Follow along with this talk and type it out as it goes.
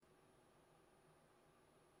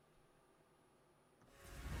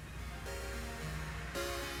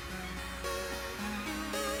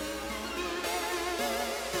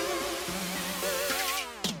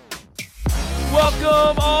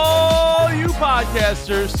Welcome all you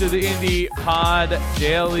podcasters to the Indie Pod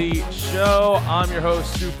Daily Show. I'm your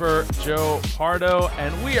host, Super Joe Pardo,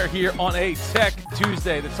 and we are here on a Tech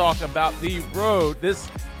Tuesday to talk about the Rode. This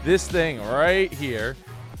thing right here.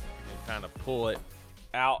 Kind of pull it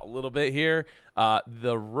out a little bit here.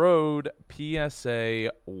 The Rode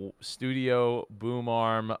PSA Studio Boom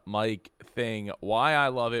Arm mic thing. Why I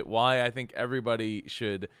love it. Why I think everybody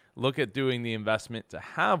should look at doing the investment to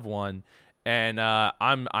have one. And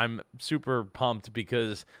I'm super pumped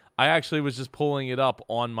because I actually was just pulling it up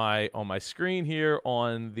on my screen here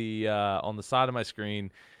on the side of my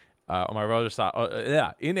screen on my other side.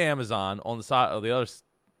 In Amazon on the side of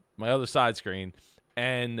my other side screen,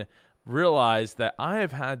 and realized that I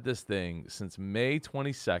have had this thing since May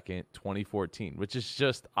 22nd, 2014, which is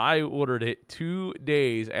just, I ordered it 2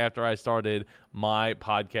 days after I started my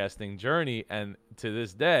podcasting journey. And to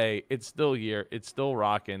this day, it's still here. It's still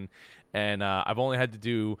rocking. And I've only had to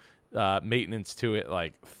do maintenance to it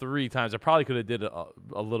like 3 times. I probably could have did it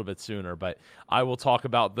a little bit sooner, but I will talk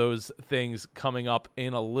about those things coming up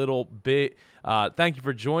in a little bit. Thank you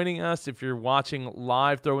for joining us. If you're watching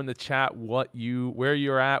live, throw in the chat where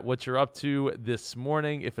you're at, what you're up to this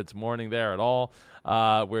morning, if it's morning there at all,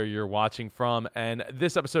 where you're watching from. And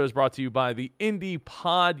this episode is brought to you by the Indie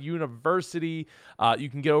Pod University. You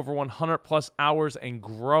can get over 100 plus hours and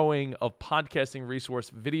growing of podcasting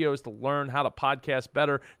resource videos to learn how to podcast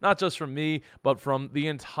better, not just from me, but from the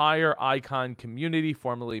entire Icon community,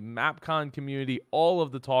 formerly MapCon community. All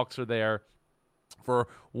of the talks are there for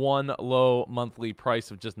one low monthly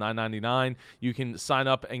price of just $9.99. You can sign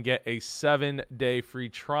up and get a 7-day free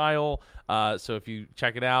trial. So if you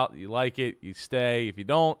check it out, you like it, you stay. If you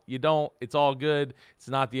don't, you don't. It's all good. It's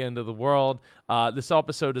not the end of the world. This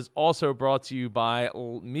episode is also brought to you by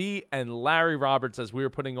me and Larry Roberts, as we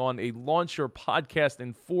are putting on a Launch Your Podcast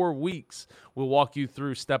in 4 weeks. We'll walk you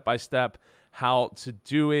through step by step how to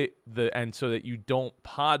do it, and so that you don't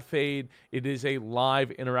pod fade. It is a live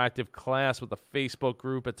interactive class with a Facebook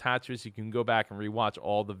group attached to it, so you can go back and rewatch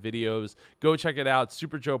all the videos. Go check it out,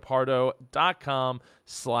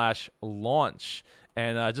 superjoepardo.com/launch.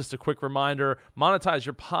 And just a quick reminder, Monetize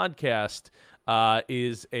Your Podcast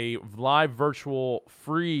is a live virtual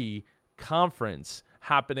free conference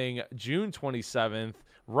happening June 27th,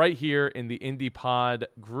 right here in the Indie Pod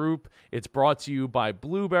group. It's brought to you by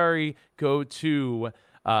Blueberry. Go to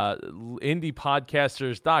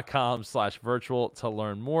indiepodcasters.com/virtual to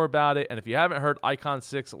learn more about it. And if you haven't heard, Icon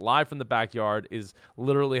 6 Live from the Backyard is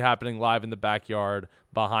literally happening live in the backyard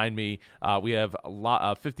behind me. We have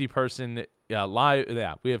a 50-person live.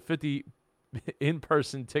 Yeah, we have 50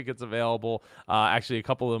 in-person tickets available. Actually, a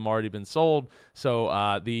couple of them already been sold.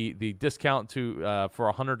 So the discount to for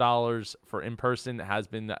 $100 for in-person has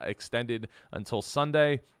been extended until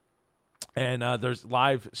Sunday. And there's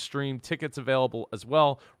live stream tickets available as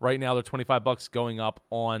well. Right now, they're $25 going up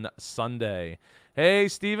on Sunday. Hey,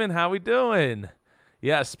 Steven, how we doing?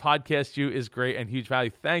 Yes, Podcast U is great and huge value.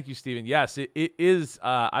 Thank you, Steven. Yes, it is.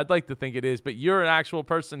 I'd like to think it is, but you're an actual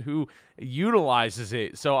person who utilizes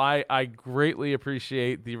it. So I greatly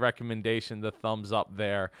appreciate the recommendation, the thumbs up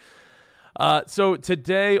there. So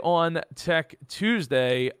today on Tech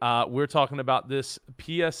Tuesday, we're talking about this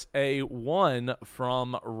PSA1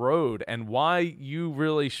 from Rode and why you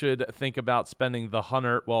really should think about spending the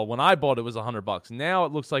 100. Well, when I bought it was $100. Now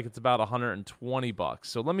it looks like it's about $120.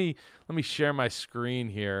 So let me share my screen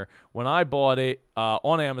here. When I bought it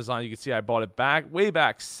on Amazon, you can see I bought it way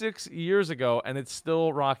back 6 years ago, and it's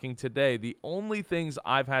still rocking today. The only things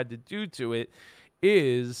I've had to do to it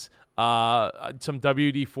is some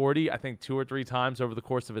WD-40, I think 2 or 3 times over the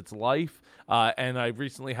course of its life. And I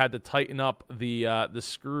recently had to tighten up the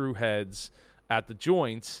screw heads at the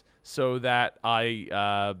joints so that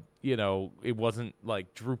it wasn't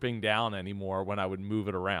like drooping down anymore when I would move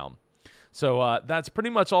it around. So that's pretty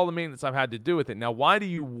much all the maintenance I've had to do with it. Now, why do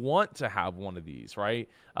you want to have one of these, right?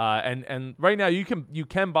 And right now you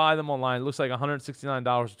can buy them online. It looks like $169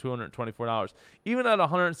 or $224. Even at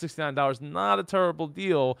 $169, not a terrible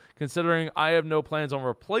deal considering I have no plans on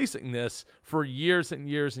replacing this for years and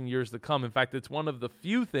years and years to come. In fact, it's one of the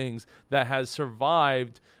few things that has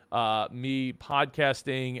survived me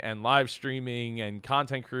podcasting and live streaming and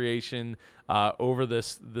content creation over the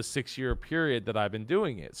 6-year period that I've been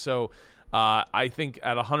doing it. So I think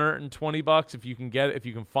at $120, if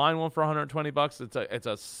you can find one for $120, it's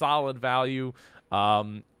a solid value.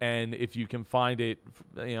 And if you can find it,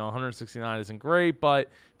 $169 isn't great, but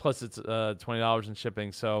plus it's $20 in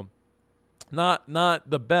shipping, so not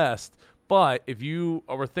the best. But if you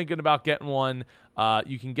were thinking about getting one,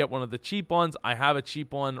 you can get one of the cheap ones. I have a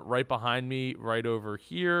cheap one right behind me, right over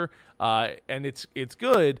here, and it's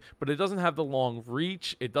good, but it doesn't have the long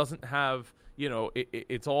reach. It doesn't have,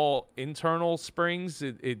 it's all internal springs.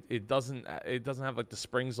 It doesn't have like the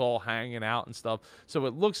springs all hanging out and stuff. So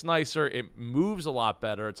it looks nicer. It moves a lot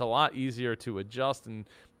better. It's a lot easier to adjust and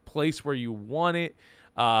place where you want it.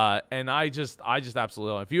 And I just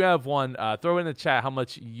absolutely love it. If you have one, throw in the chat how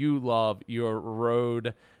much you love your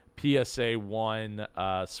Rode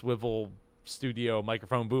PSA1 swivel studio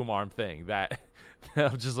microphone boom arm thing that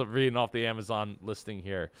I'm just reading off the Amazon listing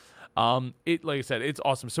here. Like I said, it's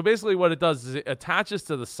awesome. So basically what it does is it attaches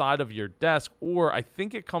to the side of your desk, or I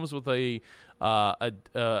think it comes with an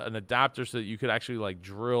adapter so that you could actually like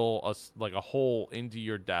drill a hole into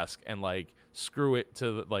your desk and like screw it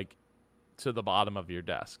to the bottom of your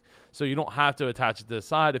desk. So you don't have to attach it to the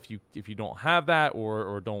side if you don't have that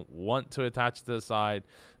or don't want to attach it to the side,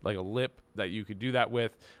 like a lip that you could do that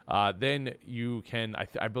with. Then you can,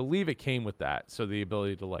 I believe it came with that. So the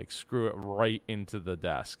ability to like screw it right into the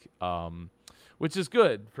desk, which is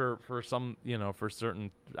good for some, for certain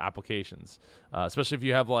applications, especially if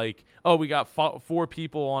you have like, we got 4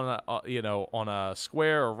 people on a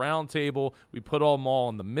square or round table. We put them all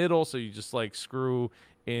in the middle. So you just like screw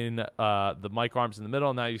in the mic arms in the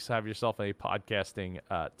middle. Now you have yourself a podcasting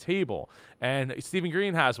table. And Stephen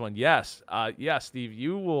Green has one. Yes,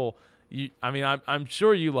 Steve, I'm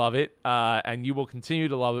sure you love it, and you will continue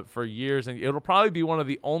to love it for years. And it'll probably be one of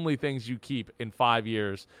the only things you keep in 5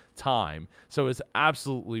 years' time. So it's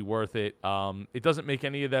absolutely worth it. It doesn't make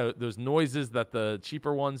any of those noises that the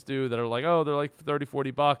cheaper ones do that are like, they're like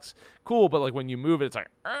 $30-$40. Cool, but like when you move it, it's like,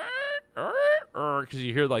 because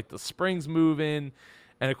you hear like the springs moving.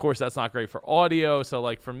 And of course, that's not great for audio. So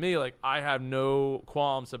like for me, like I have no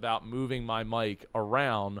qualms about moving my mic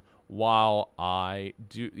around while I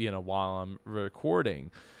do, while I'm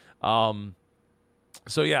recording. So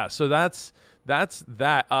that's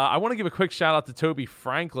that. I want to give a quick shout out to Toby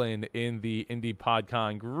Franklin in the Indie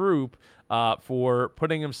PodCon group for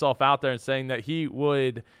putting himself out there and saying that he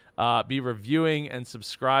would be reviewing and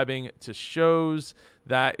subscribing to shows.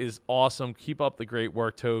 That is awesome. Keep up the great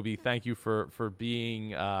work, Toby. Thank you for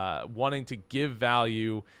being wanting to give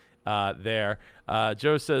value there.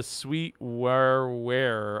 Joe says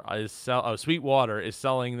Sweetwater is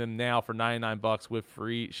selling them now for $99 with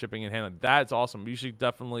free shipping and handling. That's awesome. You should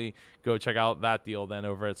definitely go check out that deal then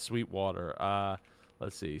over at Sweetwater.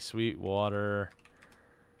 Let's see, Sweetwater.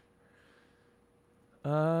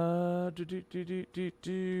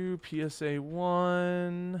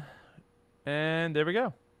 PSA1. And there we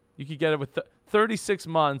go. You could get it with 36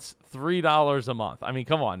 months, $3 a month. I mean,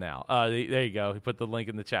 come on now. There you go. He put the link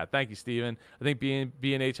in the chat. Thank you, Steven. I think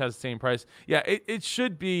B&H has the same price. Yeah, it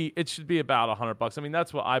should be about $100. I mean,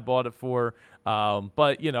 that's what I bought it for.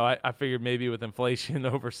 But I figured maybe with inflation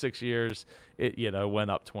over 6 years, it went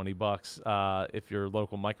up $20 if your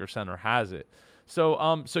local Micro Center has it.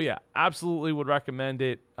 So yeah, absolutely would recommend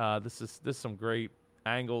it. This is some great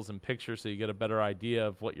angles and pictures so you get a better idea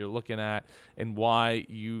of what you're looking at and why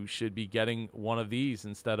you should be getting one of these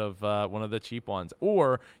instead of one of the cheap ones,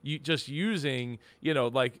 or you just using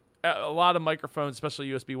like a lot of microphones, especially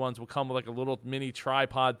USB ones, will come with like a little mini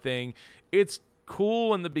tripod thing. It's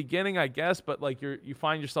cool in the beginning, I guess, but like you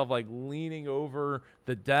find yourself like leaning over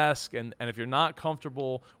the desk, and if you're not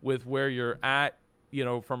comfortable with where you're at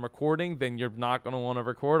from recording, then you're not going to want to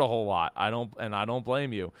record a whole lot. I don't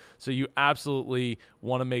blame you. So you absolutely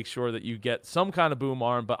want to make sure that you get some kind of boom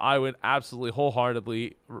arm, but I would absolutely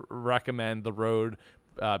wholeheartedly recommend the Rode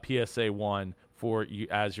PSA1 for you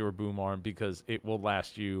as your boom arm, because it will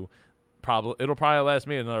last you it'll probably last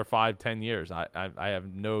me another 5-10 years. I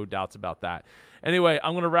have no doubts about that. Anyway,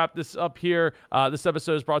 I'm going to wrap this up here. This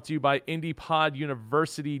episode is brought to you by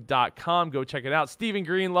IndiePodUniversity.com. Go check it out. Stephen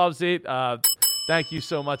Green loves it. Thank you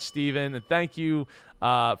so much, Steven, and thank you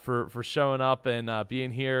for showing up and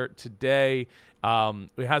being here today.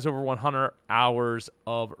 It has over 100 hours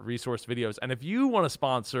of resource videos. And if you want to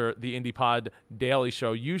sponsor the IndiePod Daily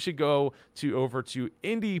Show, you should go over to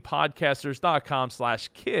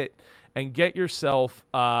indiepodcasters.com/kit and get yourself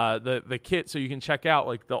the kit so you can check out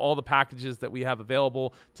like all the packages that we have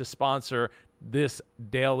available to sponsor this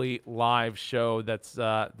daily live show that's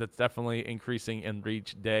definitely increasing in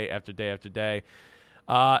reach day after day after day.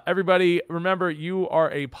 Everybody, remember, you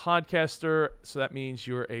are a podcaster, so that means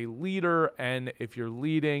you're a leader. And if you're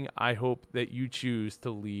leading, I hope that you choose to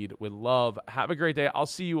lead with love. Have a great day. I'll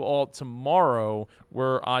see you all tomorrow,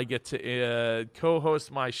 where I get to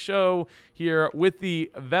co-host my show here with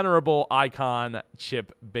the venerable icon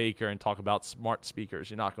Chip Baker and talk about smart speakers.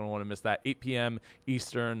 You're not going to want to miss that. 8 p.m.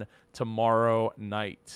 Eastern tomorrow night.